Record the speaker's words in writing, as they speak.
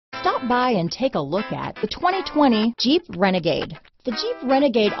Stop by and take a look at the 2020 Jeep Renegade. The Jeep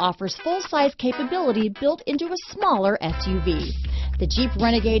Renegade offers full-size capability built into a smaller SUV. The Jeep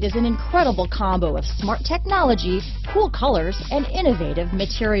Renegade is an incredible combo of smart technology, cool colors, and innovative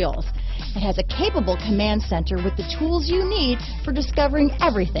materials. It has a capable command center with the tools you need for discovering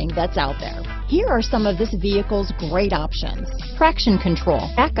everything that's out there. Here are some of this vehicle's great options: traction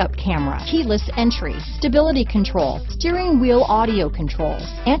control, backup camera, keyless entry, stability control, steering wheel audio controls,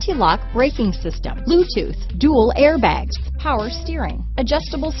 anti-lock braking system, Bluetooth, dual airbags, power steering,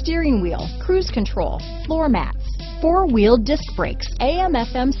 adjustable steering wheel, cruise control, floor mats, four-wheel disc brakes,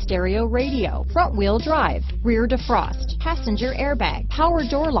 AM/FM stereo radio, front-wheel drive, rear defrost, passenger airbag, power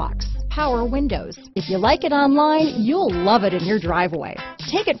door locks, power windows. If you like it online, you'll love it in your driveway.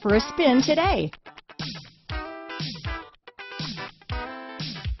 Take it for a spin today.